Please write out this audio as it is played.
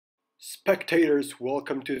Spectators,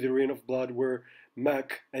 welcome to the Arena of Blood where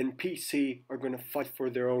Mac and PC are going to fight for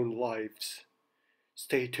their own lives.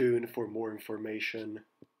 Stay tuned for more information.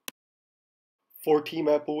 For Team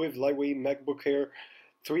Apple with lightweight MacBook Air,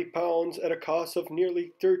 £3 at a cost of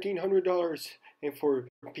nearly $1,300. And for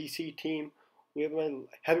PC team, we have a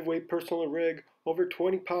heavyweight personal rig over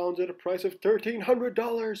 £20 at a price of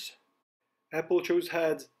 $1,300. Apple chose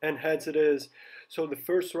heads, and heads it is. So the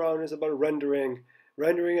first round is about rendering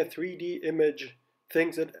a 3D image,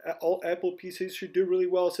 things that all Apple PCs should do really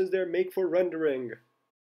well since they're made for rendering.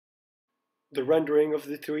 The rendering of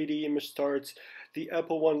the 3D image starts. The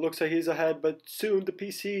Apple one looks like he's ahead, but soon the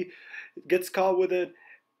PC gets caught with it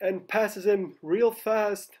and passes him real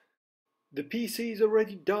fast. The PC is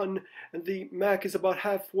already done and the Mac is about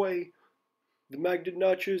halfway. The Mac did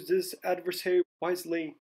not choose this adversary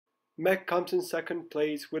wisely. Mac comes in second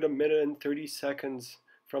place with 1 minute and 30 seconds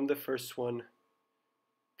from the first one.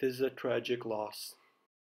 This is a tragic loss.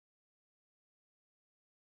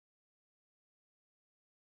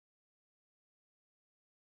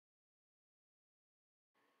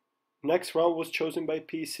 Next round was chosen by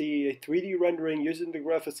PC, a 3D rendering using the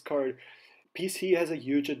graphics card. PC has a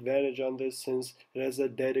huge advantage on this since it has a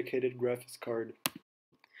dedicated graphics card.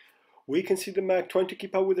 We can see the Mac trying to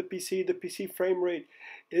keep up with the PC. The PC frame rate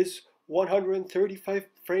is 135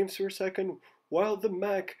 frames per second, while the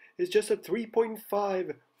Mac is just at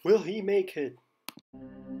 3.5. Will he make it?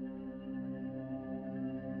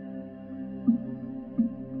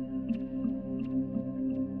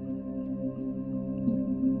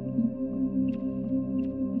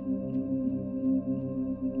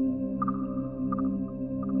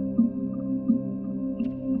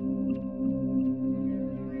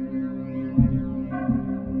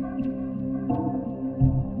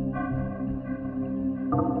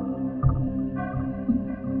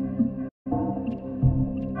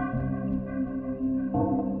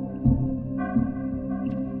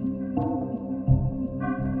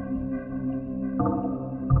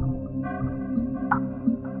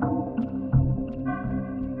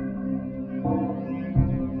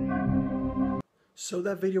 So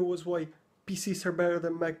that video was why PCs are better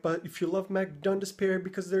than Mac, but if you love Mac, don't despair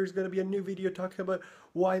because there's going to be a new video talking about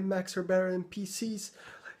why Macs are better than PCs.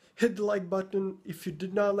 Hit the like button. If you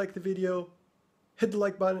did not like the video, hit the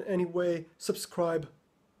like button anyway. Subscribe.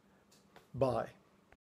 Bye.